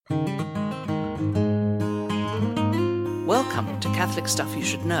Welcome to Catholic Stuff You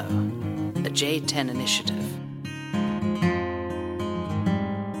Should Know, the J10 Initiative.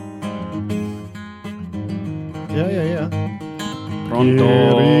 Yeah.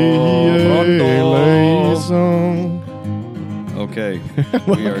 Pronto. Okay,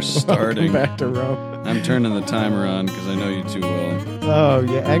 we are starting. Welcome back to Rome. I'm turning the timer on because I know you too well. Oh,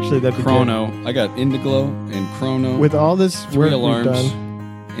 yeah, actually, that'd be Chrono. I got Indiglo and Chrono. With all this 3 work alarms, we've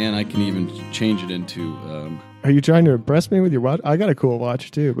done. and I can even change it into. Are you trying to impress me with your watch? I got a cool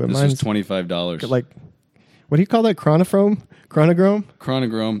watch, too, but This mine's is $25. like, what do you call that? Chronogrome?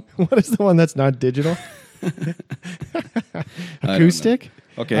 Chronogrome. What is the one that's not digital? Acoustic?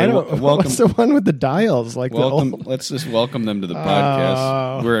 Okay, welcome. What's the one with the dials? Like Welcome. the old... Let's just welcome them to the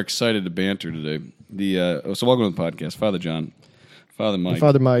podcast. We're excited to banter today. So welcome to the podcast, Father John, Father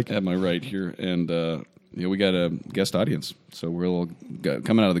Mike, at my right here, and we got a guest audience. So we're a little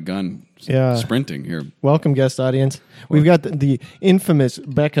coming out of the gun, sprinting here. Welcome, guest audience. We've got the infamous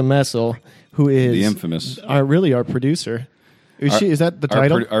Becca Messel, who is the infamous, our producer. Is that the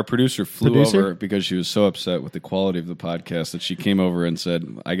title? Our producer flew over because she was so upset with the quality of the podcast that she came over and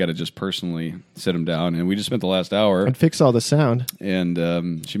said, I got to just personally sit him down. And we just spent the last hour. And fix all the sound.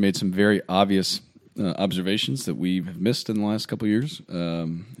 And she made some very obvious observations that we've missed in the last couple of years.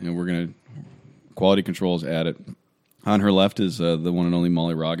 And we're going to, quality control is at it. On her left is the one and only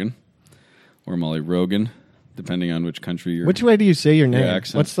Molly Rogan, or Molly Rogan, depending on which country you're. Which way do you say your name?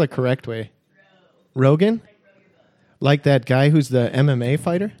 Accent. What's the correct way? Rogan? Like that guy who's the MMA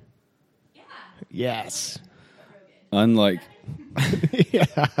fighter? Yeah. Yes. Unlike,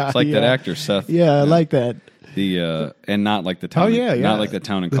 it's like that actor Seth. Yeah, I like that. And not like the town. Not like the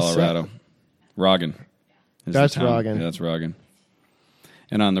town in Colorado. Seth. Rogan. That's Rogan. Yeah, that's Rogan.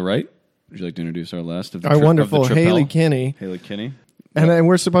 And on the right, would you like to introduce our last of the our wonderful of the Haley Kinney. Haley Kinney. And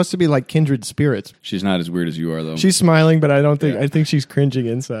we're supposed to be like kindred spirits. She's not as weird as you are, though. She's smiling, but I think she's cringing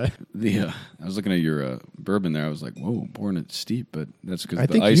inside. I was looking at your bourbon there. I was like, whoa, pouring it steep, but that's because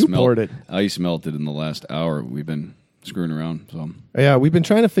the ice poured it. Ice melted in the last hour. We've been screwing around. So yeah, we've been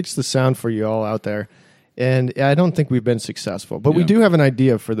trying to fix the sound for you all out there, and I don't think we've been successful. But we do have an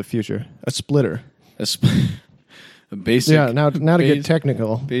idea for the future: a splitter. A basic. Yeah, now to get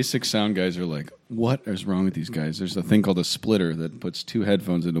technical. Basic sound guys are like, what is wrong with these guys? There's a thing called a splitter that puts 2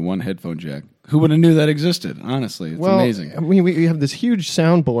 headphones into one headphone jack. Who would have knew that existed? Honestly, it's amazing. I mean, we have this huge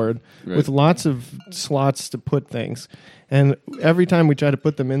soundboard with lots of slots to put things, and every time we try to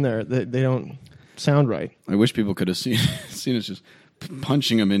put them in there, they don't sound right. I wish people could have seen us just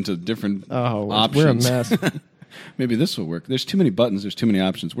punching them into different options. We're a mess. Maybe this will work. There's too many buttons. There's too many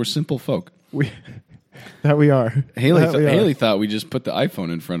options. We're simple folk. That we are. Haley thought we just put the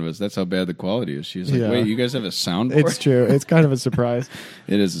iPhone in front of us. That's how bad the quality is. She's like, wait, you guys have a soundboard? It's true. It's kind of a surprise.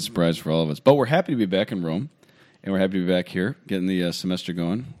 It is a surprise for all of us. But we're happy to be back in Rome, and we're happy to be back here, getting the semester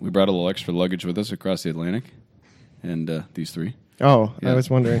going. We brought a little extra luggage with us across the Atlantic, and these 3. Oh, yeah. I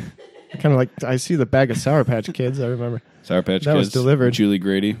was wondering. I see the bag of Sour Patch Kids, I remember. Sour Patch Kids. That was delivered. Julie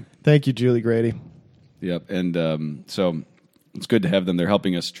Grady. Thank you, Julie Grady. Yep, and so it's good to have them. They're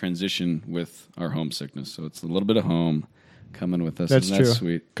helping us transition with our homesickness. So it's a little bit of home coming with us. That's true. That's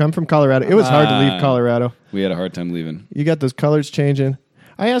sweet. Come from Colorado. It was hard to leave Colorado. We had a hard time leaving. You got those colors changing.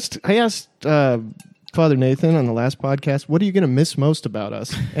 I asked Father Nathan on the last podcast, what are you going to miss most about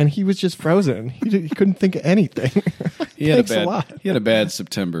us? And he was just frozen. He couldn't think of anything. He had a bad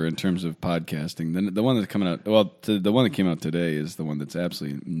September in terms of podcasting. Then the one that's coming out, the one that came out today is the one that's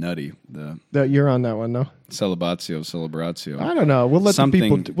absolutely nutty. You're on that one, though. Celebratio. I don't know. We'll let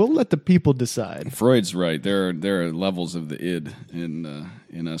the people decide. Freud's right. There are levels of the id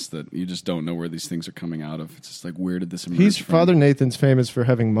in us that you just don't know where these things are coming out of. It's just like, where did this emerge from? Father Nathan's famous for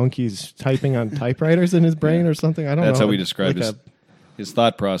having monkeys typing on typewriters in his brain or something. I don't know. That's how we describe his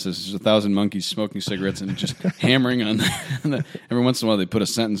thought process. Is 1,000 monkeys smoking cigarettes and just hammering on the. Every once in a while, they put a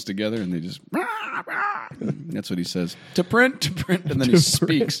sentence together and they just. That's what he says. To print, and then he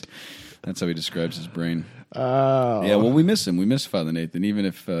speaks. That's how he describes his brain. Oh. Yeah, well, we miss him. We miss Father Nathan, even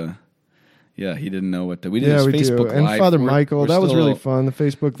if, he didn't know what we did. Yeah, we Facebook do. And Live. Father Michael, that was really fun. The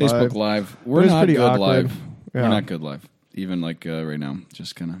Facebook Live. We're not good awkward. live. Yeah. We're not good live. Even like right now,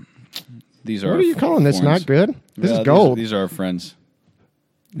 just kind of. These are. What are you calling this? Not good. This is gold. These are our friends.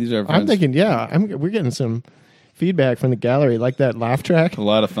 I'm thinking, we're getting some feedback from the gallery, like that laugh track. A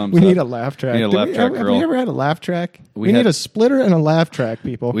lot of thumbs we up. Need a laugh track. Have you ever had a laugh track? We need a splitter and a laugh track,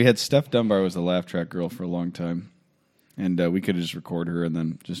 people. We had Steph Dunbar was the laugh track girl for a long time, and we could have just record her and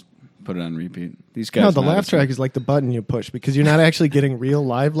then just put it on repeat. These guys. No, the laugh track is like the button you push because you're not actually getting real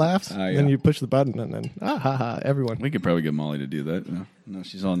live laughs. Yeah. Then you push the button and then everyone. We could probably get Molly to do that. No,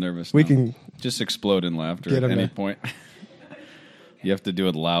 she's all nervous. We can just explode in laughter at any point. You have to do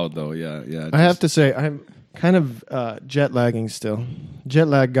it loud, though. Yeah, yeah. I have to say, I'm kind of jet lagging still. Jet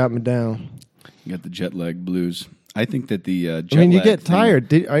lag got me down. You got the jet lag blues. I think that the jet you lag get thing, tired.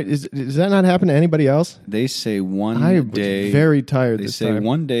 Does that not happen to anybody else? They say one I day. was very tired They this say time.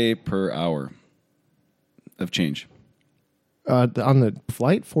 1 day per hour of change. On the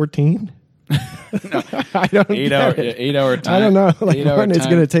flight, 14? I don't 8 get it. 8 hour time. I don't know. Like, 8 hour it's time.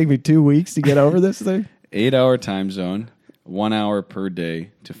 going to take me 2 weeks to get over this thing? 8 hour time zone. 1 hour per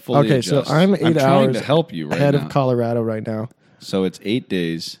day to fully Okay, adjust. so I'm 8 trying hours to help you right ahead now. of Colorado right now. So it's 8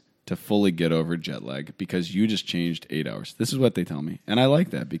 days to fully get over jet lag because you just changed 8 hours. This is what they tell me, and I like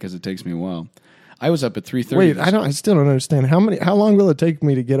that because it takes me a while. I was up at 3:30. Wait, I still don't understand. How long will it take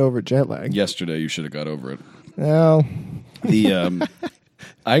me to get over jet lag? Yesterday, you should have got over it. Well, The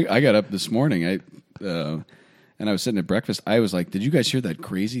I got up this morning. And I was sitting at breakfast. I was like, "Did you guys hear that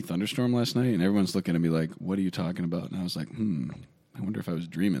crazy thunderstorm last night?" And everyone's looking at me like, "What are you talking about?" And I was like, I wonder if I was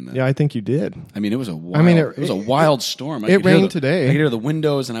dreaming that. yeah, I think you did. I mean, it was a wild, it was a wild storm. It rained today. I could hear the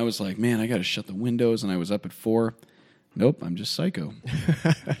windows, and I was like, "Man, I got to shut the windows." And I was up at 4. Nope, I'm just psycho.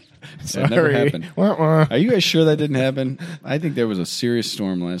 Sorry. That never happened. Wah-wah. Are you guys sure that didn't happen? I think there was a serious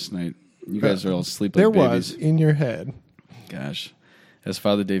storm last night. You guys are all asleep like There babies. was in your head. Gosh. As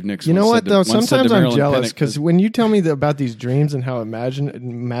Father Dave Nix You know once what, said to- though? once said to Sometimes I'm Marilyn jealous Pinnock- because when you tell me about these dreams and how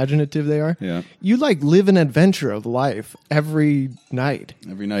imaginative they are, Yeah. you like live an adventure of life every night.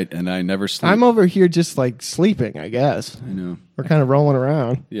 every night, and I never sleep. I'm over here just like sleeping, I guess. I know. We're kind of rolling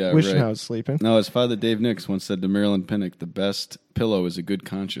around, Yeah, wishing right. I was sleeping. No, as Father Dave Nix once said to Marilyn Pinnock, the best pillow is a good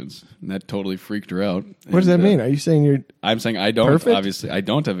conscience. And that totally freaked her out. What does that mean? Are you saying you're I'm saying I don't, Perfect? obviously. I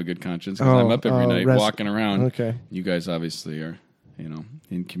don't have a good conscience because Oh, I'm up every night rest- walking around. Okay. You guys obviously are,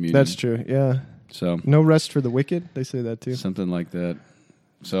 in communion. That's true. Yeah. So, No rest for the wicked. They say that too. something like that.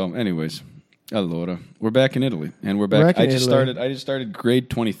 So, anyways, allora. We're back in Italy. And we're back. Back in I just Italy. started grade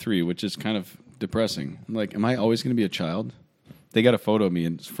 23, which is kind of depressing. I'm like, am I always going to be a child? They got a photo of me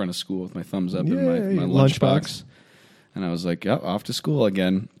in front of school with my thumbs up Yay, and my lunchbox. lunchbox. And I was like, yeah, off to school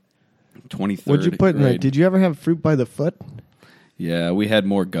again. 23rd What'd you put in grade. it? Did you ever have fruit by the foot? Yeah, we had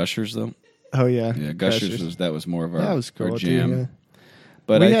more Gushers, though. Oh yeah. Yeah, Gushers was more of our, that was cool our too, jam. yeah.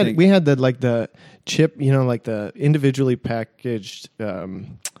 But we I had think we had the chip, like the individually packaged.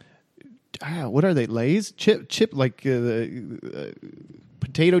 What are they? Lay's chip like the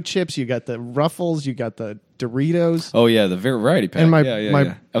potato chips. You got the Ruffles. You got the Doritos. oh yeah, the variety pack. And my yeah. my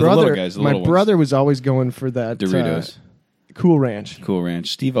Of the brother, little guys, the my little ones. brother was always going for that Doritos. Cool Ranch. Cool Ranch.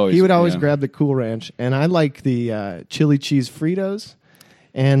 Steve always He would always yeah. grab the Cool Ranch, and I like the chili cheese Fritos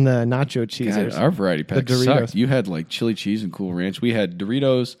and the nacho God, cheesers. our variety pack Doritos. sucked. You had like chili cheese and Cool Ranch. We had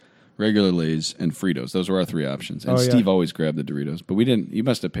Doritos, regular Lay's, and Fritos. Those were our 3 options. And Oh, yeah. Steve always grabbed the Doritos, but we didn't. You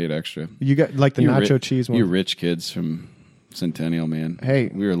must have paid extra. You got like the You nacho cheese one. You rich kids from Centennial, man.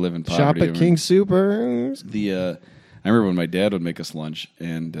 Hey, we were living Shop poverty. at King Supers. I remember when my dad would make us lunch,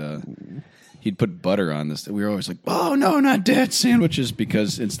 and he'd put butter on this. We were always like, "Oh no, not Dad's sandwiches!"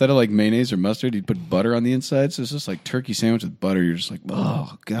 Because instead of like mayonnaise or mustard, he'd put butter on the inside. So it's just like turkey sandwich with butter. You're just like,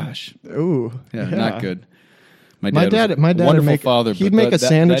 "Oh gosh, Ooh, yeah, not good." My dad was a would wonderful make father. He'd but make a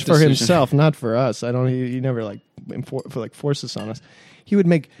sandwich for decision- himself, not for us. I don't. He never force us on us. He would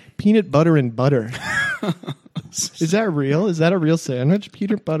make peanut butter and butter. Is that real? Is that a real sandwich?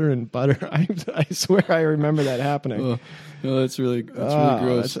 Peanut butter and butter. I swear I remember that happening. Oh, that's really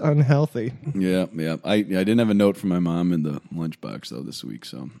gross. It's unhealthy. Yeah. I didn't have a note from my mom in the lunchbox though this week.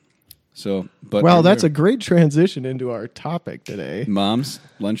 But Well, that's a great transition into our topic today. mom's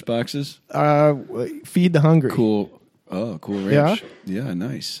lunchboxes. Feed the hungry. Cool. Oh, Cool Ranch. Yeah,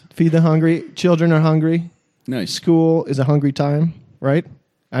 nice. Feed the hungry. Children are hungry. Nice. School is a hungry time, right?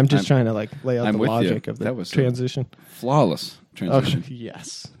 I'm just trying to lay out I'm the with you. logic of the That was transition. Flawless transition.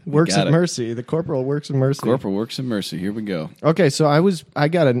 Yes. Works got at it. mercy. The corporal works at mercy. Corporal Works of Mercy. Here we go. Okay, so I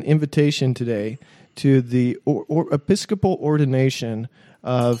got an invitation today to the Episcopal ordination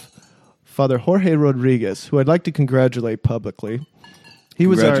of Father Jorge Rodriguez, who I'd like to congratulate publicly. He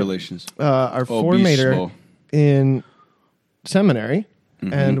was Congratulations. our formator Obispo. in seminary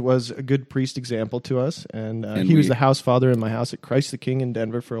and was a good priest example to us. And he was we- the house father in my house at Christ the King in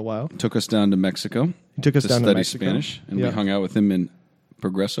Denver for a while. Took us down to Mexico. He took us to down to study Mexico. Spanish, and Yeah. we hung out with him in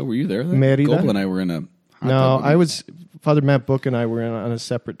Progreso. Were you there? Merida? Gobel and I were in a. hot No, tub with I him. was Father Matt Book and I were on a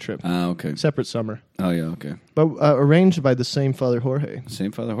separate trip, Okay. separate summer, Oh yeah. Okay. but arranged by the same Father Jorge.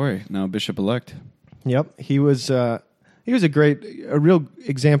 Same Father Jorge, now Bishop elect. Yep, he was a real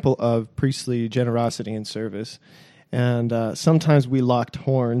example of priestly generosity and service. And sometimes we locked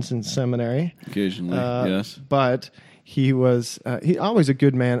horns in seminary. Occasionally, yes. But he was always a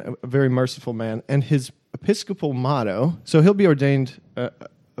good man, a very merciful man, and his episcopal motto. So he'll be ordained a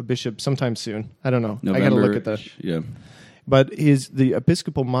bishop sometime soon. I don't know. I got to look at that. Yeah. But the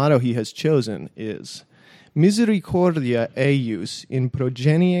episcopal motto he has chosen is Misericordia eius in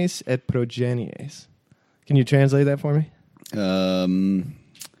progenies et progenies. Can you translate that for me?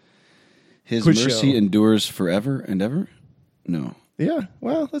 His Quick mercy show. endures forever and ever? No. Yeah,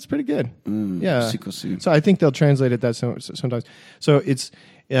 well, that's pretty good. Yeah. Secrecy. So I think they'll translate it that sometimes. So it's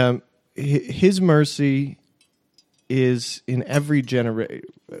his mercy is in every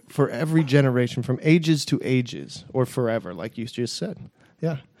for every generation, from ages to ages, or forever, like you just said.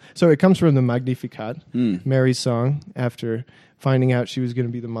 Yeah. So it comes from the Magnificat, Mary's song, after finding out she was going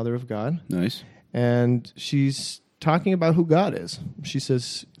to be the mother of God. Nice. And she's talking about who God is. She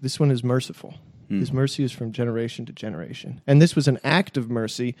says, this one is merciful. His mercy is from generation to generation. And this was an act of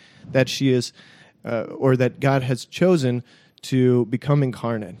mercy that she is, or that God has chosen to become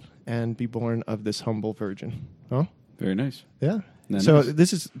incarnate and be born of this humble virgin. Oh? Very nice. Yeah. Nice. So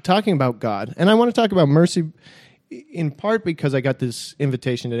this is talking about God. And I want to talk about mercy in part because I got this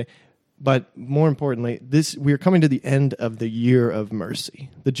invitation today. But more importantly, we're coming to the end of the year of mercy,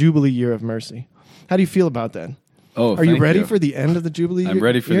 the Jubilee year of mercy. How do you feel about that? Oh, Are you thank ready for the end of the Jubilee year? I'm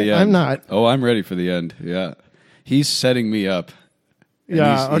ready for the end. I'm not. Oh, I'm ready for the end. Yeah. He's setting me up. And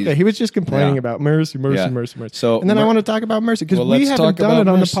Yeah, okay. He was just complaining Yeah. about mercy. Yeah. So, and then I want to talk about mercy because Well, we let's haven't talk done about it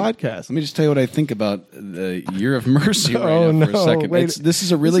on mercy. the podcast. Let me just tell you what I think about the year of mercy right Oh, now for no. a second. Wait. This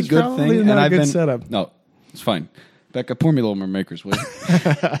is a really This is good probably thing. not and a I've good been setup. No, it's fine. Becca, pour me a little more makers, will you?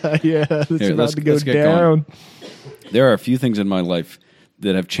 Yeah, it's Here, about to go let's get down. going. There are a few things in my life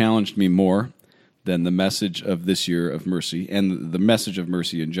that have challenged me more than the message of this year of mercy and the message of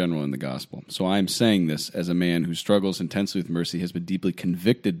mercy in general in the gospel. So I'm saying this as a man who struggles intensely with mercy, has been deeply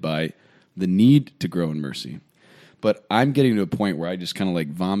convicted by the need to grow in mercy. But I'm getting to a point where I just kind of like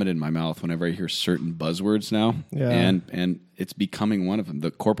vomit in my mouth whenever I hear certain buzzwords now. Yeah. And it's becoming one of them.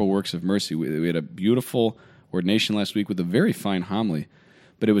 The corporal works of mercy. We had a beautiful ordination last week with a very fine homily.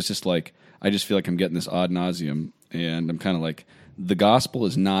 But it was just like, I just feel like I'm getting this ad nauseum. And I'm kind of like, the gospel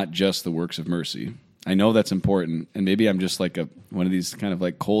is not just the works of mercy. I know that's important. And maybe I'm just like one of these kind of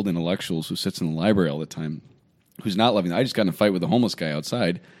like cold intellectuals who sits in the library all the time, who's not loving it. I just got in a fight with a homeless guy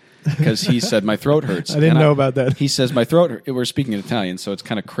outside because he said, my throat hurts. I didn't know about that. He says, my throat, we're speaking in Italian, so it's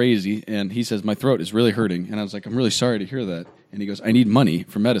kind of crazy. And he says, my throat is really hurting. And I was like, I'm really sorry to hear that. And he goes, I need money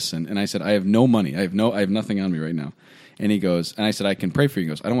for medicine. And I said, I have no money. I have nothing on me right now. And he goes, and I said, I can pray for you. He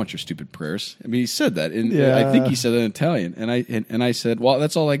goes, I don't want your stupid prayers. I mean, he said that. And Yeah. I think he said that in Italian. And I said, well,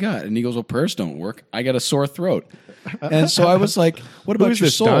 that's all I got. And he goes, well, prayers don't work. I got a sore throat. And so I was like, what about Who's your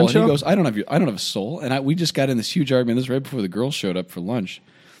this, soul? And he Doncho? goes, I don't have a soul. And we just got in this huge argument. This is right before the girls showed up for lunch.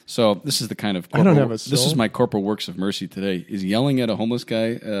 So this is the kind of I don't corporal- have a This is soul. my corporal works of mercy today. Is yelling at a homeless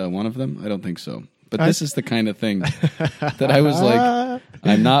guy one of them? I don't think so. But this is the kind of thing that I was like,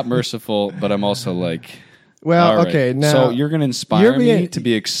 I'm not merciful, but I'm also like, Well, all right. okay, now so you're going to inspire you're being- me to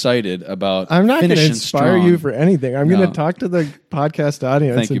be excited about. I'm not going to finishing inspire strong. you for anything. I'm going No. to talk to the podcast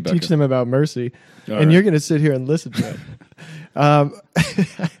audience Thank you, and teach Becca. them about mercy, All and right. you're going to sit here and listen to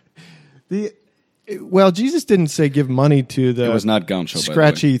it. Well, Jesus didn't say give money to the It was not Gaucho, by the way.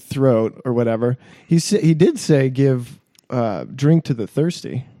 scratchy throat or whatever. He did say give drink to the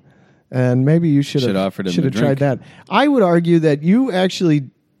thirsty, and maybe you should Should have offered him should the have tried drink. that. I would argue that you actually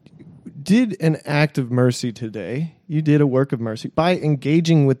did an act of mercy today. You did a work of mercy by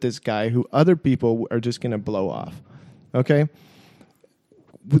engaging with this guy who other people are just going to blow off. Okay?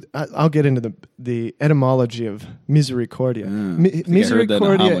 I'll get into the etymology of misericordia. I think I heard that in a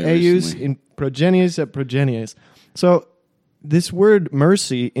Misericordia homily eius recently. in progenies et progenies. So this word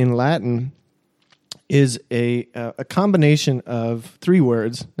mercy in Latin is a combination of three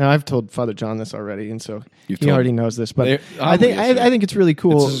words. Now I've told Father John this already, and so You've he told already him. knows this. But They- I think obviously. I think it's really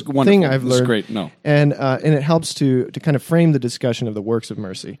cool This is wonderful. thing I've This is learned. great. No. And it helps to kind of frame the discussion of the works of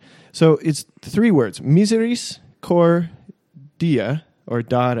mercy. So it's three words: miseris, cor, dia, or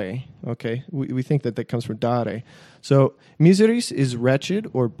dare. Okay, we think that comes from dare. So miseris is wretched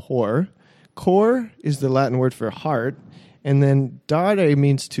or poor. Cor is the Latin word for heart, and then dare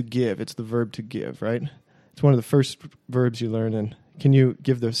means to give. It's the verb to give, right? It's one of the first verbs you learn. And can you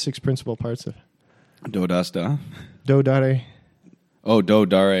give the six principal parts of Do das da. do dare? Oh, do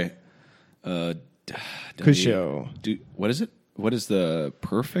dare. Cuscio. What is it? What is the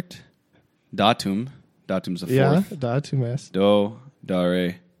perfect? Datum. Datum's the fourth. Yeah, datumes. Do,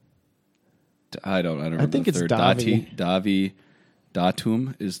 dare. I don't remember. think the it's third. davi. Davi,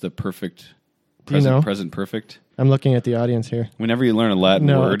 datum is the perfect. Do you know? Present perfect. I'm looking at the audience here. Whenever you learn a Latin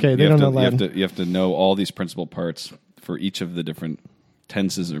No, word, okay, they you have don't to, know Latin. You have to know all these principal parts for each of the different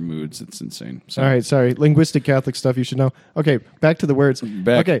tenses or moods. It's insane. So, All right, sorry. Linguistic Catholic stuff you should know. Okay, back to the words.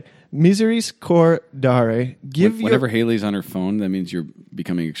 Back. Okay, miseriscordare. Whenever Haley's on her phone, that means you're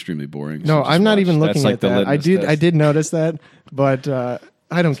becoming extremely boring. No, So just I'm not watch. even looking That's like at the that. I litmus did test. notice that, but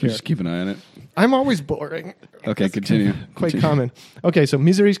I don't care. Just keep an eye on it. I'm always boring. Okay, continue. Quite Continue. common. Okay, so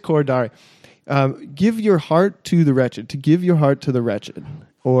miseriscordare. Give your heart to the wretched. To give your heart to the wretched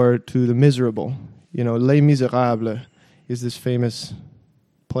or to the miserable. You know, Les Miserables is this famous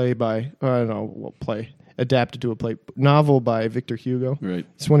play by, I don't know what play, adapted to a play, novel by Victor Hugo. Right.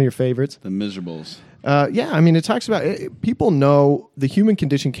 It's one of your favorites. The miserables. Yeah, I mean, it talks about people know the human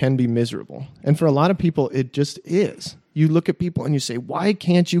condition can be miserable. And for a lot of people, it just is. You look at people and you say, why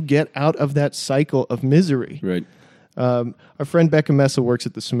can't you get out of that cycle of misery? Right. Our friend Becca Messel works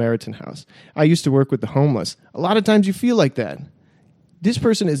at the Samaritan House. I used to work with the homeless. A lot of times you feel like that. This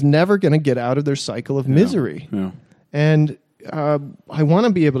person is never going to get out of their cycle of misery. Yeah. And I want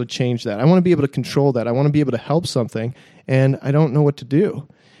to be able to change that. I want to be able to control that. I want to be able to help something, and I don't know what to do.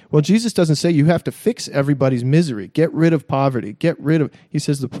 Well, Jesus doesn't say you have to fix everybody's misery. Get rid of poverty. He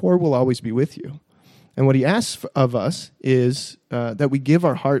says the poor will always be with you. And what he asks of us is that we give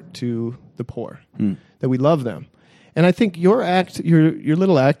our heart to the poor, that we love them. And I think your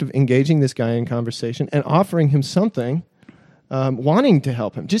little act of engaging this guy in conversation and offering him something, wanting to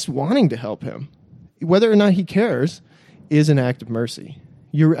help him, just wanting to help him, whether or not he cares, is an act of mercy.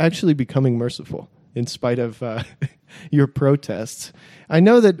 You're actually becoming merciful in spite of your protests. I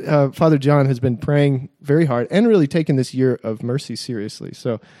know that Father John has been praying very hard and really taken this year of mercy seriously.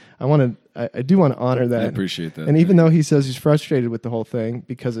 So I do want to honor that. I appreciate that. And even though he says he's frustrated with the whole thing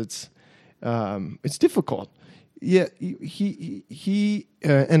because it's difficult, yeah, he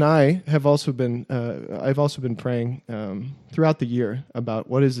and I have also been I've also been praying throughout the year about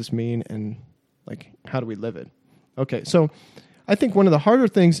what does this mean and like how do we live it. Okay, so I think one of the harder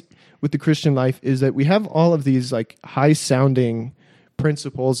things with the Christian life is that we have all of these like high-sounding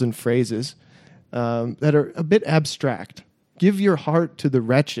principles and phrases that are a bit abstract. Give your heart to the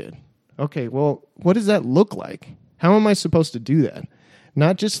wretched. Okay, well, what does that look like? How am I supposed to do that?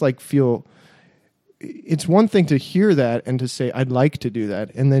 Not just like feel... It's one thing to hear that and to say, I'd like to do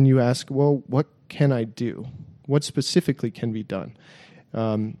that. And then you ask, well, what can I do? What specifically can be done?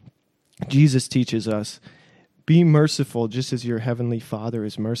 Jesus teaches us, be merciful just as your heavenly Father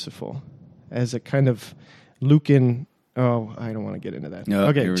is merciful. As a kind of Lucan... Oh, I don't want to get into that. No,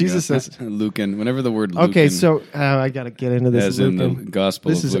 okay, Jesus go. says... Lucan. Whenever the word Lucan... Okay, so I got to get into this. As in Lucan. the Gospel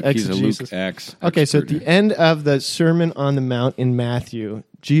This of is Luke. He's a Luke exegesis. Acts Okay, so at expert. the end of the Sermon on the Mount in Matthew,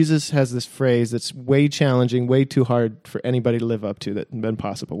 Jesus has this phrase that's way challenging, way too hard for anybody to live up to that been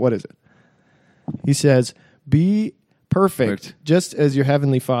possible. What is it? He says, be perfect, just as your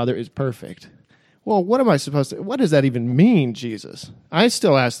heavenly Father is perfect. Well, what am I supposed to... What does that even mean, Jesus? I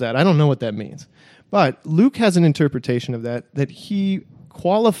still ask that. I don't know what that means. But Luke has an interpretation of that he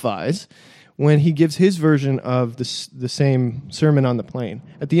qualifies when he gives his version of the same Sermon on the Plain.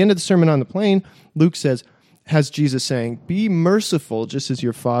 At the end of the Sermon on the Plain, Luke has Jesus saying, be merciful just as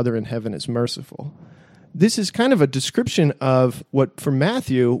your Father in heaven is merciful. This is kind of a description of what for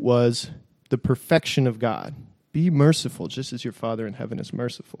Matthew was the perfection of God. Be merciful just as your Father in heaven is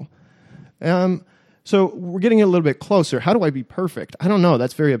merciful. So we're getting a little bit closer. How do I be perfect? I don't know.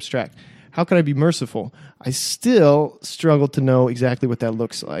 That's very abstract. How can I be merciful? I still struggle to know exactly what that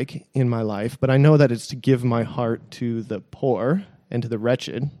looks like in my life, but I know that it's to give my heart to the poor and to the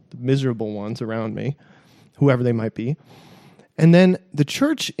wretched, the miserable ones around me, whoever they might be. And then the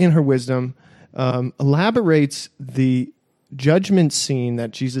church, in her wisdom, elaborates the judgment scene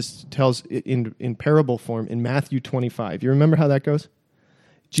that Jesus tells in parable form in Matthew 25. You remember how that goes?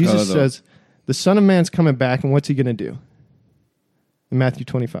 Jesus says, the Son of Man's coming back, and what's he going to do? In Matthew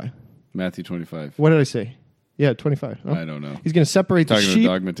 25. Matthew 25. What did I say? Yeah, 25. Oh. I don't know. He's going to separate the Talking to a sheep,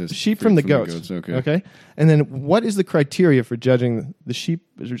 dogmatist. sheep from the goats. Okay. And then what is the criteria for judging the sheep,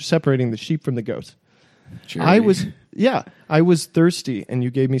 separating the sheep from the goats? Charity. I was thirsty, and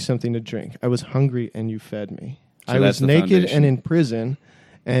you gave me something to drink. I was hungry, and you fed me. So I that's was the naked foundation. and in prison,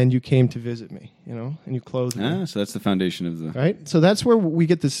 and you came to visit me, and you clothed me. So that's the foundation of the... Right? So that's where we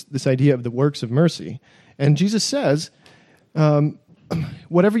get this idea of the works of mercy. And Jesus says,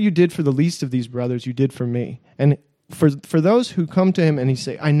 whatever you did for the least of these brothers, you did for me. And for those who come to him and he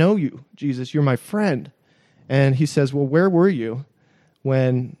say, I know you, Jesus, you're my friend. And he says, well, where were you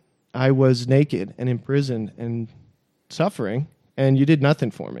when I was naked and in prison and suffering, and you did nothing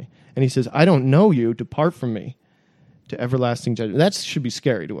for me? And he says, I don't know you, depart from me to everlasting judgment. That should be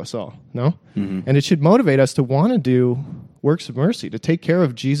scary to us all, no? Mm-hmm. And it should motivate us to want to do works of mercy, to take care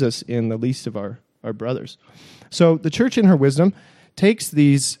of Jesus in the least of our brothers. So the church in her wisdom takes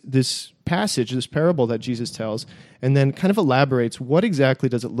this passage, this parable that Jesus tells, and then kind of elaborates what exactly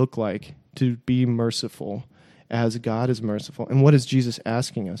does it look like to be merciful as God is merciful, and what is Jesus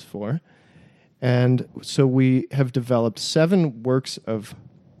asking us for. And so we have developed 7 works of,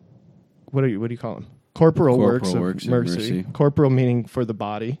 what do you call them? Corporal works of mercy. Corporal meaning for the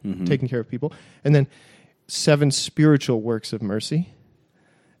body, taking care of people. And then 7 spiritual works of mercy.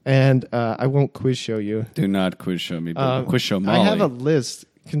 And I won't quiz show you. Do not quiz show me, but quiz show Molly. I have a list.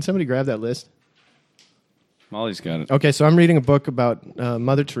 Can somebody grab that list? Molly's got it. Okay, so I'm reading a book about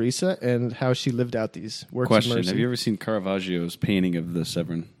Mother Teresa and how she lived out these works Question: of mercy. Have you ever seen Caravaggio's painting of the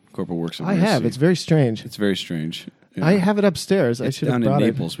 7 corporal works of I mercy? have. It's very strange. It's very strange. Yeah. I have it upstairs. It's I should have down in brought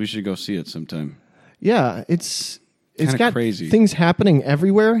Naples. We should go see it sometime. Yeah, it's Kinda got crazy. things happening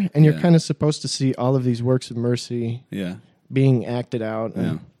everywhere, and you're Yeah. kind of supposed to see all of these works of mercy Yeah, being acted out. yeah.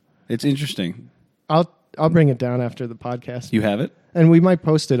 And It's interesting. I'll bring it down after the podcast, You have it, and we might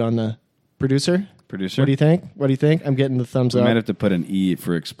post it on the producer. producer? What do you think? What do you think? I'm getting the thumbs We up. might have to put an E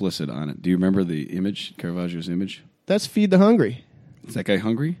for explicit on it. Do you remember the image, Caravaggio's image? That's Feed the Hungry. Is that guy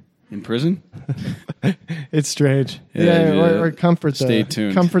hungry in prison? It's strange. Yeah, yeah. Or comfort the Stay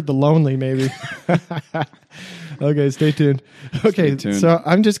tuned. comfort the lonely, maybe. Okay, stay tuned. Okay, tuned. so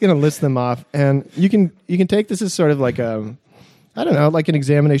I'm just going to list them off, and you can take this as sort of like I don't know, like an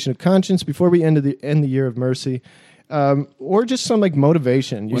examination of conscience before we end the year of mercy, or just some like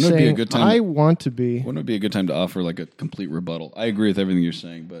motivation. You're When would be a saying, good time I want to be. Wouldn't it be a good time to offer like a complete rebuttal? I agree with everything you're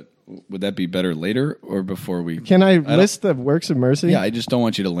saying, but would that be better later or before we? Can I don't- list the works of mercy? Yeah, I just don't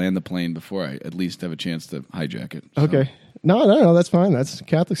want you to land the plane before I at least have a chance to hijack it. So. Okay. No, that's fine. That's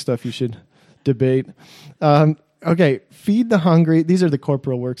Catholic stuff you should debate. Okay, feed the hungry. These are the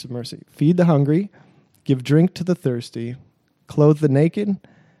corporal works of mercy. Feed the hungry, give drink to the thirsty, clothe the naked,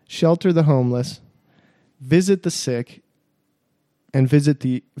 shelter the homeless, visit the sick, and visit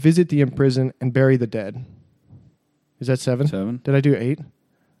the imprisoned and bury the dead. Is that 7? 7. Did I do 8?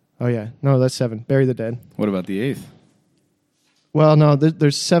 Oh, yeah. No, that's 7. Bury the dead. What about the 8th? Well, no,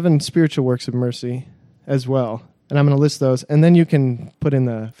 there's 7 spiritual works of mercy as well. And I'm going to list those. And then you can put in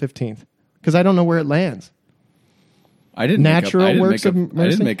the 15th. Because I don't know where it lands. I didn't Natural make up, works of I mercy?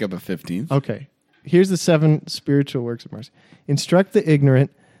 didn't make up a 15th. Okay. Here's the 7 spiritual works of mercy. Instruct the ignorant,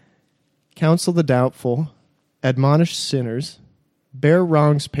 counsel the doubtful, admonish sinners, bear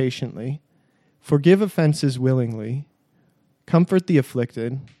wrongs patiently, forgive offenses willingly, comfort the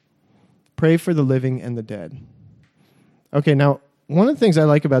afflicted, pray for the living and the dead. Okay, now, one of the things I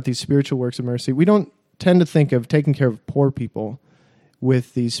like about these spiritual works of mercy, we don't tend to think of taking care of poor people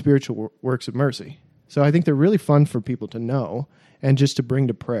with these spiritual works of mercy. So I think they're really fun for people to know and just to bring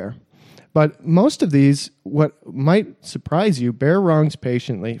to prayer. But most of these, what might surprise you, bear wrongs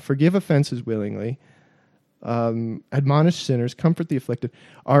patiently, forgive offenses willingly, admonish sinners, comfort the afflicted,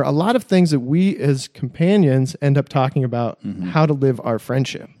 are a lot of things that we as companions end up talking about how to live our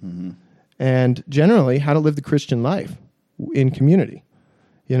friendship. And generally, how to live the Christian life in community.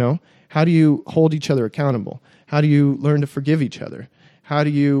 You know, how do you hold each other accountable? How do you learn to forgive each other? How do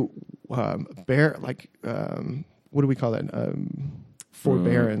you bear, like, what do we call that?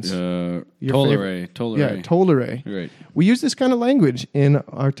 Forbearance. Tolerate. Yeah, tolerate. Right. We use this kind of language in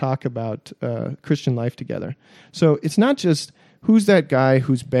our talk about Christian life together. So it's not just who's that guy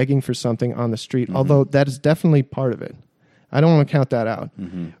who's begging for something on the street, although that is definitely part of it. I don't want to count that out.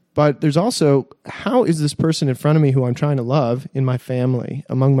 But there's also, how is this person in front of me who I'm trying to love in my family,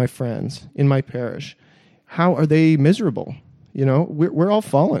 among my friends, in my parish, how are they miserable? You know, we're all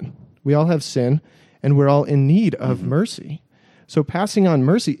fallen. We all have sin, and we're all in need of mercy. So passing on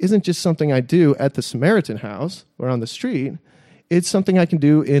mercy isn't just something I do at the Samaritan house or on the street. It's something I can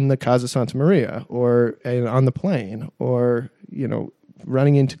do in the Casa Santa Maria or on the plane or, you know,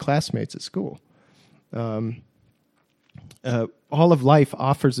 running into classmates at school. All of life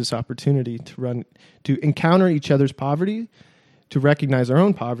offers this opportunity to encounter each other's poverty, to recognize our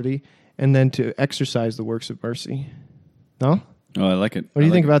own poverty, and then to exercise the works of mercy. No? Oh, I like it. What do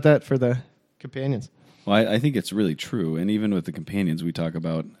you think about that for the companions? Well, I think it's really true. And even with the companions, we talk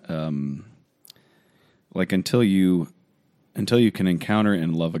about, like, until you can encounter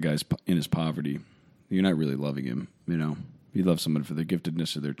and love a guy in his poverty, you're not really loving him, you know. You love someone for their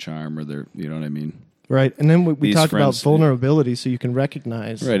giftedness or their charm or their, you know what I mean? Right, and then we These talk about friends- vulnerability, so you can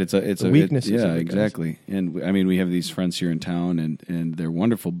recognize It's the weaknesses. yeah, of the guys. exactly. And I mean, we have these friends here in town, and they're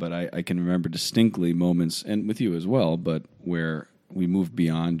wonderful. But I can remember distinctly moments, and with you as well, but where we moved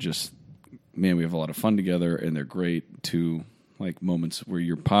beyond just, man, we have a lot of fun together, and they're great. To like moments where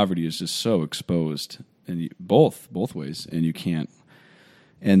your poverty is just so exposed, and both ways, and you can't,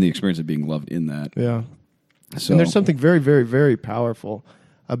 and the experience of being loved in that. Yeah. So And there's something very, very, very powerful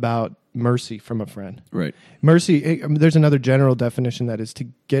about mercy from a friend. right, Mercy, there's another general definition that is to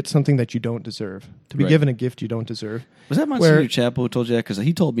get something that you don't deserve, to be Right. given a gift you don't deserve. was that Monsignor Chapo who told you that? Because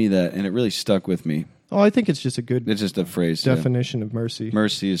he told me that, and it really stuck with me. Oh, I think it's just a good It's just a phrase. Yeah. definition of mercy.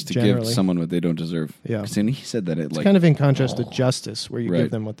 Mercy is to give Generally. someone what they don't deserve. Yeah. 'Cause then he said that it It's like kind of in contrast to justice, where you Right.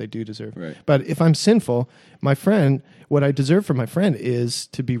 give them what they do deserve. Right. But if I'm sinful, my friend, what I deserve from my friend is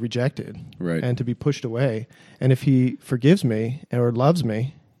to be rejected Right. and to be pushed away. And if he forgives me or loves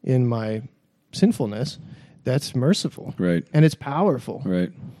me in my sinfulness, that's merciful. right, And it's powerful.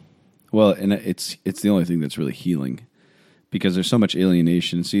 right. Well, and it's the only thing that's really healing, because there's so much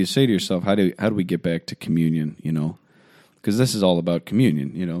alienation. So you say to yourself, how do we get back to communion? You know, because this is all about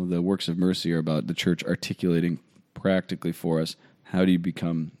communion. You know, the works of mercy are about the church articulating practically for us how do you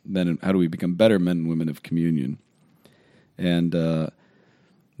become men and how do we become better men and women of communion. And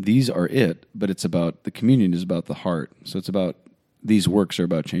these are it, but it's about the communion is about the heart. So it's about these works are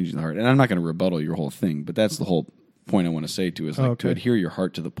about changing the heart. And I'm not going to rebuttal your whole thing, but that's the whole point I want to say to is like to adhere your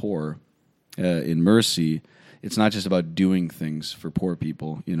heart to the poor in mercy. It's not just about doing things for poor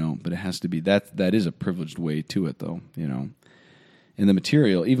people, you know, but it has to be that is a privileged way to it, though, you know. In the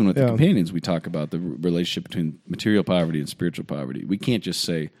material, even with the companions, we talk about the relationship between material poverty and spiritual poverty. We can't just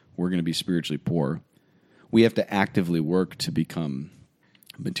say we're going to be spiritually poor. We have to actively work to become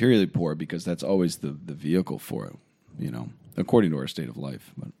materially poor, because that's always the vehicle for it, you know, according to our state of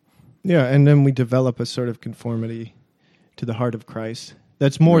life. But Yeah, and then we develop a sort of conformity to the heart of Christ.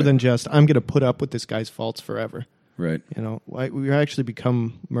 That's more Right. than just, I'm going to put up with this guy's faults forever. right, You know, we actually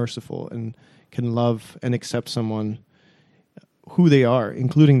become merciful and can love and accept someone who they are,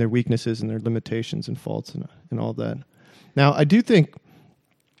 including their weaknesses and their limitations and faults and all that. Now, I do think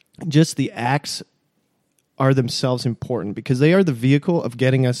just the acts are themselves important, because they are the vehicle of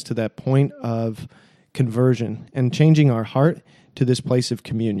getting us to that point of conversion and changing our heart to this place of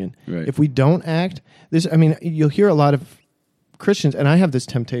communion. Right. If we don't act, you'll hear a lot of Christians, and I have this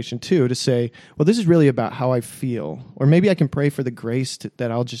temptation too, to say, well, this is really about how I feel, or maybe I can pray for the grace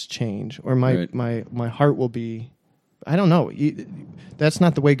that I'll just change, or my heart will be, I don't know. That's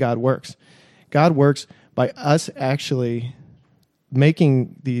not the way God works. God works by us actually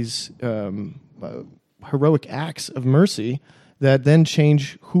making these heroic acts of mercy that then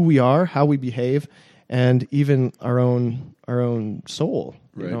change who we are, how we behave, and even our own soul.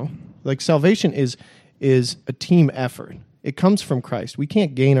 Right. You know, like salvation is a team effort. It comes from Christ. We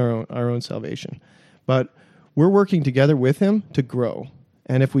can't gain our own salvation, but we're working together with Him to grow.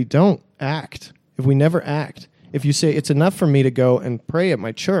 And if we don't act, if we never act, if you say it's enough for me to go and pray at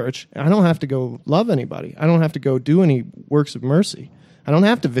my church, I don't have to go love anybody. I don't have to go do any works of mercy. I don't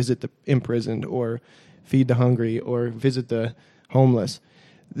have to visit the imprisoned or feed the hungry or visit the homeless.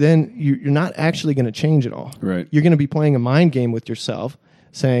 Then you're not actually going to change it all. Right. You're going to be playing a mind game with yourself,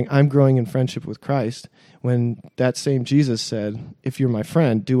 saying, I'm growing in friendship with Christ, when that same Jesus said, if you're my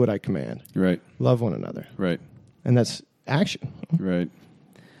friend, do what I command. right, Love one another. right. And that's action. Right.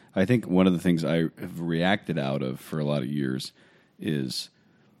 I think one of the things I have reacted out of for a lot of years is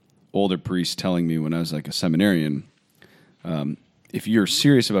older priests telling me when I was like a seminarian, if you're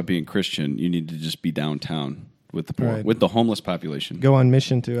serious about being Christian, you need to just be downtown with the poor, Right. with the homeless population. Go on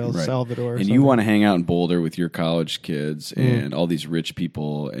mission to El Right. Salvador. Or and something. you want to hang out in Boulder with your college kids and all these rich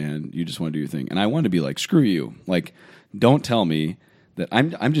people, and you just want to do your thing. And I want to be like, screw you. Like, don't tell me that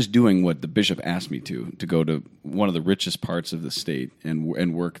I'm just doing what the bishop asked me to go to one of the richest parts of the state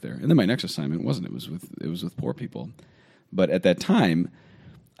and work there. And then my next assignment wasn't. It was with poor people. But at that time,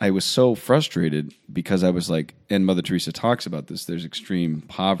 I was so frustrated because I was like, and Mother Teresa talks about this. There's extreme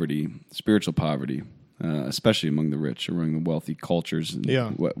poverty, spiritual poverty, especially among the rich, among the wealthy cultures in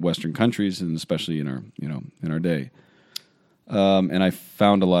Western countries, and especially in our day. And I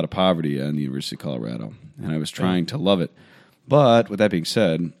found a lot of poverty in the University of Colorado, and I was trying to love it. But with that being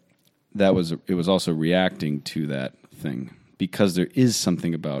said, it was also reacting to that thing, because there is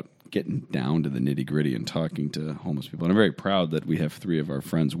something about getting down to the nitty gritty and talking to homeless people. And I'm very proud that we have 3 of our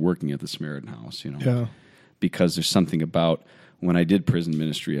friends working at the Samaritan House, because there's something about when I did prison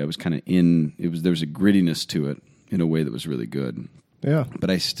ministry, I was kind of there was a grittiness to it in a way that was really good. Yeah.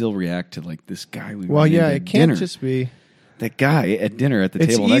 But I still react to like this guy. It can't just be. That guy at dinner at the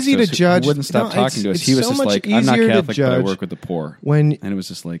It's table next easy to us to judge. who wouldn't stop No, talking to us. it's He was so just much like, I'm not easier to Catholic, but I judge work with the poor. And it was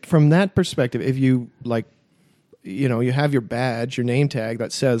just like, from that perspective, if you like, you have your badge, your name tag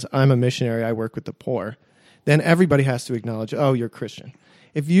that says, I'm a missionary, I work with the poor, then everybody has to acknowledge, oh, you're a Christian.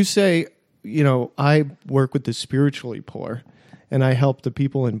 If you say, I work with the spiritually poor and I help the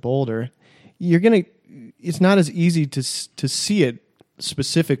people in Boulder, it's not as easy to see it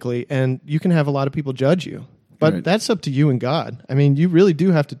specifically, and you can have a lot of people judge you. But Right. that's up to you and God. I mean, you really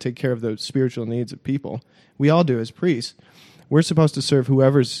do have to take care of the spiritual needs of people. We all do as priests. We're supposed to serve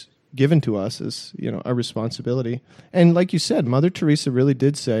whoever's given to us as, our responsibility. And like you said, Mother Teresa really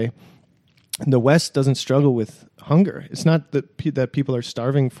did say the West doesn't struggle with hunger. It's not that people are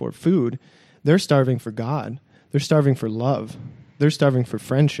starving for food. They're starving for God. They're starving for love. They're starving for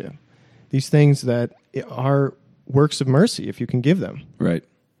friendship. These things that are works of mercy if you can give them. Right.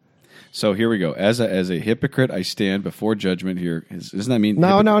 So here we go. As a hypocrite, I stand before judgment here. Doesn't that mean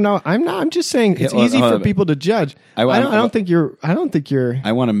No. I'm not. I'm just saying it's easy for people to judge. I don't think you're. I want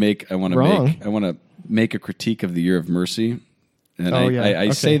to wrong. make a critique of the year of mercy. And I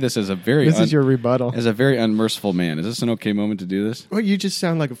Okay. say this as a very This is your rebuttal. as a very unmerciful man. Is this an okay moment to do this? Well, you just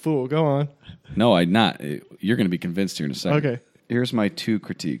sound like a fool. Go on. No, I'm not. You're going to be convinced here in a second. Okay. Here's my 2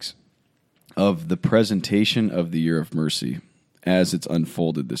 critiques of the presentation of the year of mercy as it's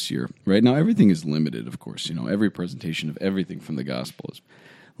unfolded this year. Right now, everything is limited, of course. Every presentation of everything from the gospel is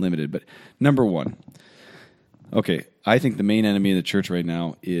limited. But number 1, okay, I think the main enemy of the church right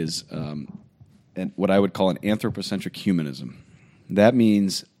now is what I would call an anthropocentric humanism. That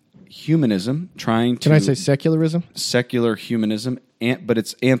means humanism trying to... Can I say secularism? Secular humanism, but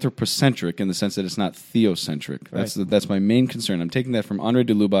it's anthropocentric in the sense that it's not theocentric. That's my main concern. I'm taking that from André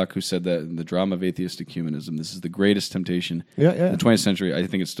de Lubac, who said that in the drama of atheistic humanism. This is the greatest temptation in the 20th century. I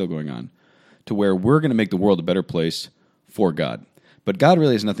think it's still going on, to where we're going to make the world a better place for God. But God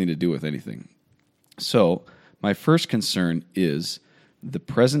really has nothing to do with anything. So my first concern is the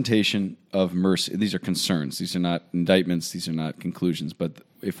presentation of mercy. These are concerns. These are not indictments. These are not conclusions. But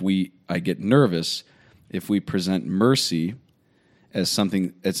I get nervous if we present mercy as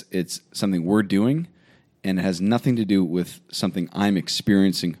something it's something we're doing, and it has nothing to do with something I'm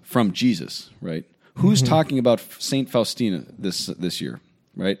experiencing from Jesus. Right? Who's talking about Saint Faustina this year?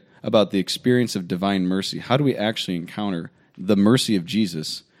 Right? About the experience of divine mercy. How do we actually encounter the mercy of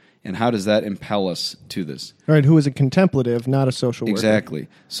Jesus? And how does that impel us to this? All right, who is a contemplative, not a social worker. Exactly.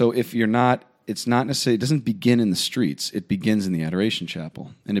 So if you're not, it's not necessarily, it doesn't begin in the streets. It begins in the adoration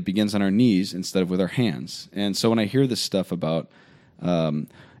chapel. And it begins on our knees instead of with our hands. And so when I hear this stuff about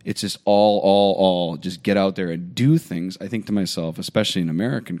it's just all, just get out there and do things, I think to myself, especially in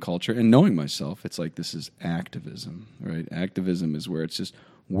American culture, and knowing myself, it's like this is activism, right? Activism is where it's just,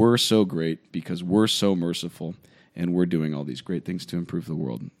 we're so great because we're so merciful, and we're doing all these great things to improve the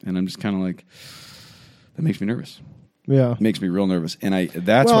world. And I'm just kind of like, that makes me nervous. Yeah. It makes me real nervous. And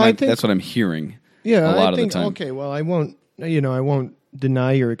that's what I'm hearing a lot of the time. Okay, well, I won't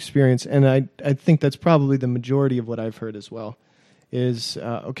deny your experience. And I think that's probably the majority of what I've heard as well is,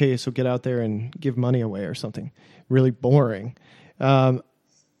 okay, so get out there and give money away or something. Really boring.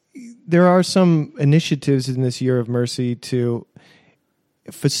 There are some initiatives in this year of mercy to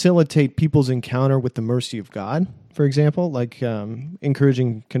facilitate people's encounter with the mercy of God, for example, like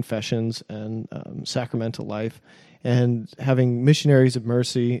encouraging confessions and sacramental life, and having missionaries of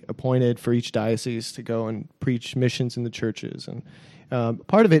mercy appointed for each diocese to go and preach missions in the churches. And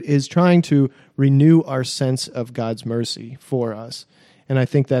part of it is trying to renew our sense of God's mercy for us. And I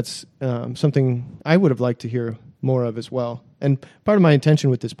think that's something I would have liked to hear more of as well. And part of my intention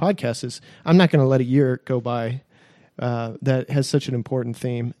with this podcast is I'm not going to let a year go by that has such an important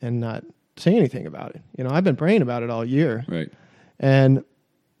theme and not say anything about it. I've been praying about it all year. Right. And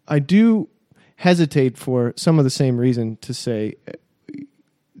I do hesitate for some of the same reason to say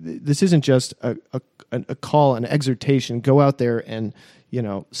this isn't just a call, an exhortation, go out there and,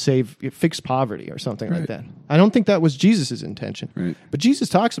 fix poverty or something like that. I don't think that was Jesus' intention. Right. But Jesus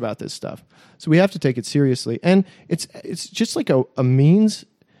talks about this stuff. So we have to take it seriously. And it's just like a means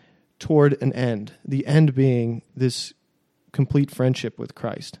toward an end, the end being this complete friendship with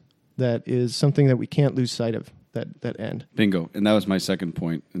Christ. That is something that we can't lose sight of, that end. Bingo. And that was my second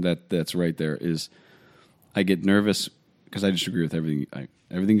point, and that's right there, is I get nervous because I disagree with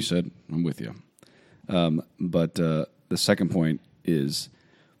everything you said. I'm with you. But the second point is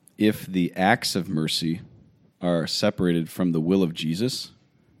if the acts of mercy are separated from the will of Jesus,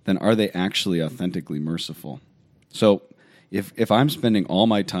 then are they actually authentically merciful? So if I'm spending all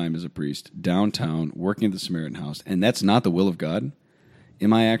my time as a priest downtown working at the Samaritan House, and that's not the will of God,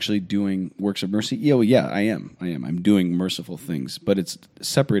 am I actually doing works of mercy? Yeah, I am. I'm doing merciful things, but it's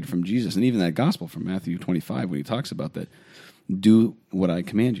separated from Jesus. And even that gospel from Matthew 25, when he talks about that, do what I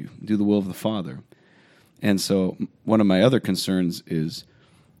command you. Do the will of the Father. And so one of my other concerns is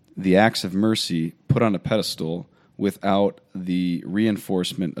the acts of mercy put on a pedestal without the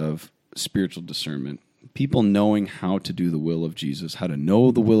reinforcement of spiritual discernment. People knowing how to do the will of Jesus, how to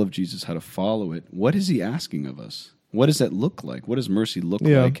know the will of Jesus, how to follow it. What is he asking of us? What does that look like? What does mercy look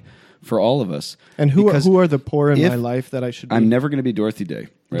like for all of us. And Because who are the poor in if my life that I should be I'm never going to be Dorothy Day.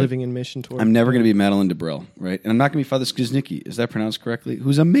 Right? living in mission toward? I'm never going to be Madeline DeBrell, right? And I'm not going to be Father Skiznicki. Is that pronounced correctly?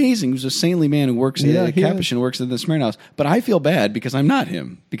 Who's amazing. Who's a saintly man who works Yeah, at he Capuchin, works at the Smyrna House. But I feel bad because I'm not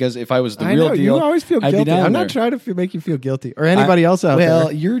him. Because if I was the I real know, deal, you always feel I'd be guilty. down I'm there. not trying to make you feel guilty or anybody else out well,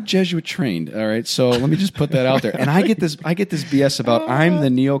 there. you're Jesuit trained, all right. So let me just put that out there. And I get this BS about I'm the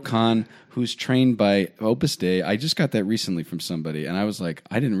neocon who's trained by Opus Dei. I just got that recently from somebody, and I was like,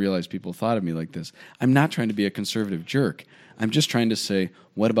 I didn't realize people thought of me like this. I'm not trying to be a conservative jerk. I'm just trying to say,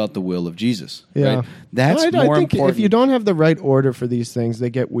 what about the will of Jesus? Yeah. Right? That's I more think important. if you don't have the right order for these things, they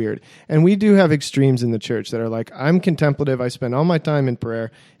get weird. And we do have extremes in the church that are like, I'm contemplative, I spend all my time in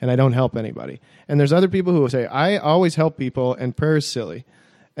prayer, and I don't help anybody. And there's other people who will say, I always help people, and prayer is silly.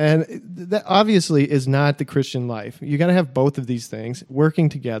 And that obviously is not the Christian life. You got to have both of these things working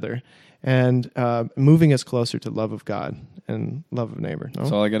together and moving us closer to love of God and love of neighbor. No?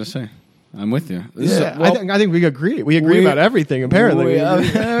 That's all I got to say. I'm with you. I think we agree. We agree about everything, apparently. We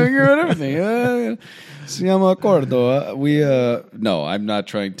agree about everything. Siamo accordo. No, I'm not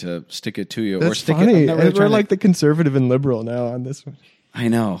trying to stick it to you. That's or stick funny. It, I'm not really We're trying like the conservative and liberal now on this one. I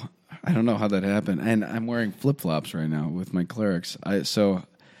know. I don't know how that happened. And I'm wearing flip-flops right now with my clerics. I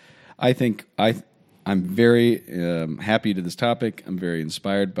think I'm very happy to this topic. I'm very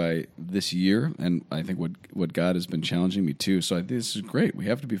inspired by this year, and I think what God has been challenging me to. So I think this is great. We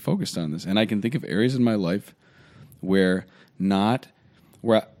have to be focused on this. And I can think of areas in my life where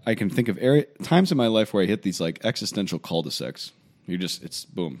I can think of times in my life where I hit these like existential cul-de-sacs. It's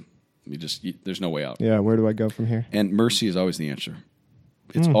boom. There's no way out. Yeah, where do I go from here? And mercy is always the answer.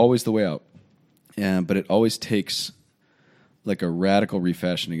 It's always the way out. But it always takes like a radical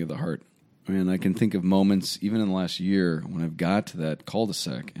refashioning of the heart. And I can think of moments, even in the last year, when I've got to that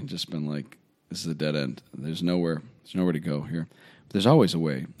cul-de-sac and just been like, this is a dead end. There's nowhere to go here. But there's always a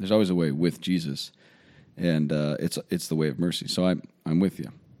way. There's always a way with Jesus. And it's the way of mercy. So I'm with you.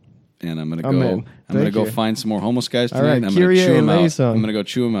 And I'm going to go. Amen. I'm going to go you. find some more homeless guys All tonight. right, and I'm going to Kyrie chew them out. eleison. I'm going to go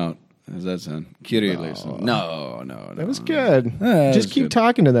chew them out. How does that sound? Kyrie eleison. No. That was good. That Just was keep good.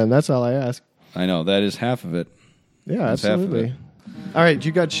 talking to them. That's all I ask. I know. That is half of it. Yeah, That's half of absolutely. All right,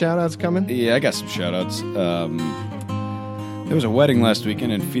 you got shout-outs coming? Yeah, I got some shout-outs. There was a wedding last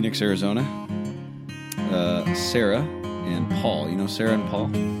weekend in Phoenix, Arizona. Sarah and Paul. You know Sarah and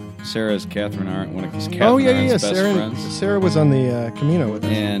Paul? Sarah is Catherine Arndt, one of Catherine Arndt's best friends. Sarah was on the Camino with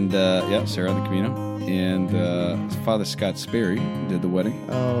us. And, Sarah on the Camino. And Father Scott Sperry did the wedding.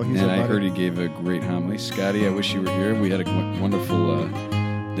 Oh, he's and a I buddy. heard he gave a great homily. Scotty, I wish you were here. We had a wonderful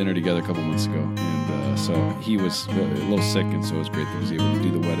dinner together a couple months ago. And so he was a little sick, and so it was great that he was able to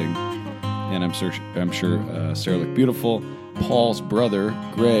do the wedding. And I'm sure Sarah looked beautiful. Paul's brother,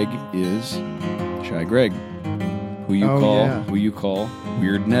 Greg, is Shy Greg, who you call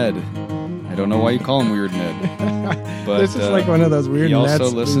Weird Ned. I don't know why you call him Weird Ned. But this is like one of those weird he also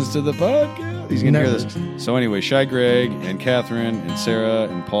Neds. listens to the podcast. He's going to hear Networks. this. So anyway, Shy Greg and Catherine and Sarah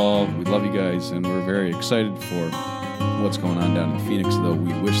and Paul, we love you guys, and we're very excited for what's going on down in Phoenix, though.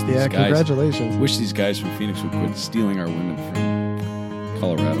 We wish these congratulations. guys from Phoenix would quit stealing our women from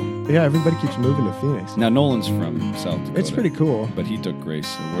Colorado. Yeah, everybody keeps moving to Phoenix. Now, Nolan's from South Dakota. It's pretty cool. But he took Grace,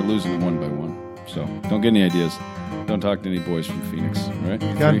 so we're losing them one by one. So don't get any ideas. Don't talk to any boys from Phoenix, all right?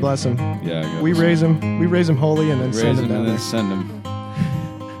 God bless them. Yeah, God We bless raise them. We raise them holy and then Raise send them them down and there. then send them.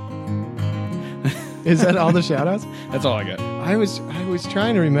 Is that all the shout-outs? That's all I got. I was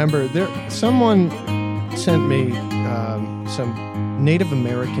trying to remember. Someone sent me some Native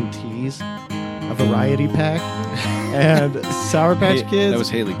American teas, a variety pack, and Sour Patch Kids. That was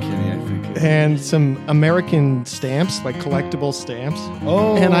Haley Kinney, I think. And some American stamps, like collectible stamps.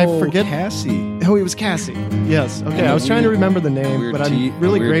 Oh, and I forget. Cassie. Oh, it was Cassie. Yes. Okay, And I was trying to remember the name, weird but tea, I'm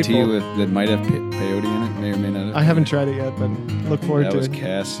really weird grateful. tea that might have peyote in it, may or may not have. I haven't tried it yet, but look forward That to was it.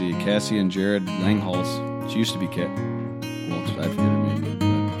 Cassie and Jared Langhals. She used to be Cat. Well, I forget her name.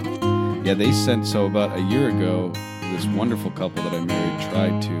 But yeah, they sent, so about a year ago, this wonderful couple that I married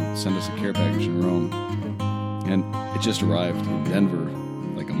tried to send us a care package in Rome. And it just arrived in Denver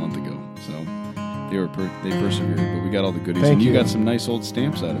like a month ago. So they persevered, but we got all the goodies. Thank and you you. got some nice old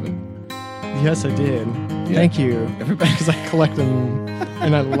stamps out of it. Yes, I did. Yeah. Thank you. Because I collect them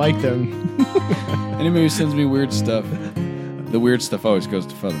and I like them. Anybody who sends me weird stuff, the weird stuff always goes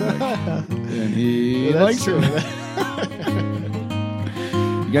to Father Mike. And he That's likes true. it.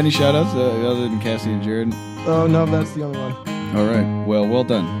 You got any shout outs other than Cassie and Jared? Oh, no, that's the only one. All right. Well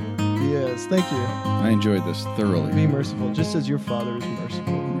done. Yes, thank you. I enjoyed this thoroughly. Be merciful, just as your Father is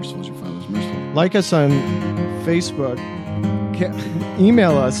merciful. Merciful as your Father is merciful. Like us on Facebook.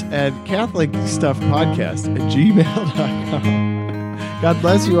 Email us at catholicstuffpodcast@gmail.com. God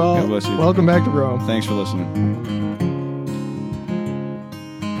bless you all. God bless you. Welcome back to Rome. Thanks for listening.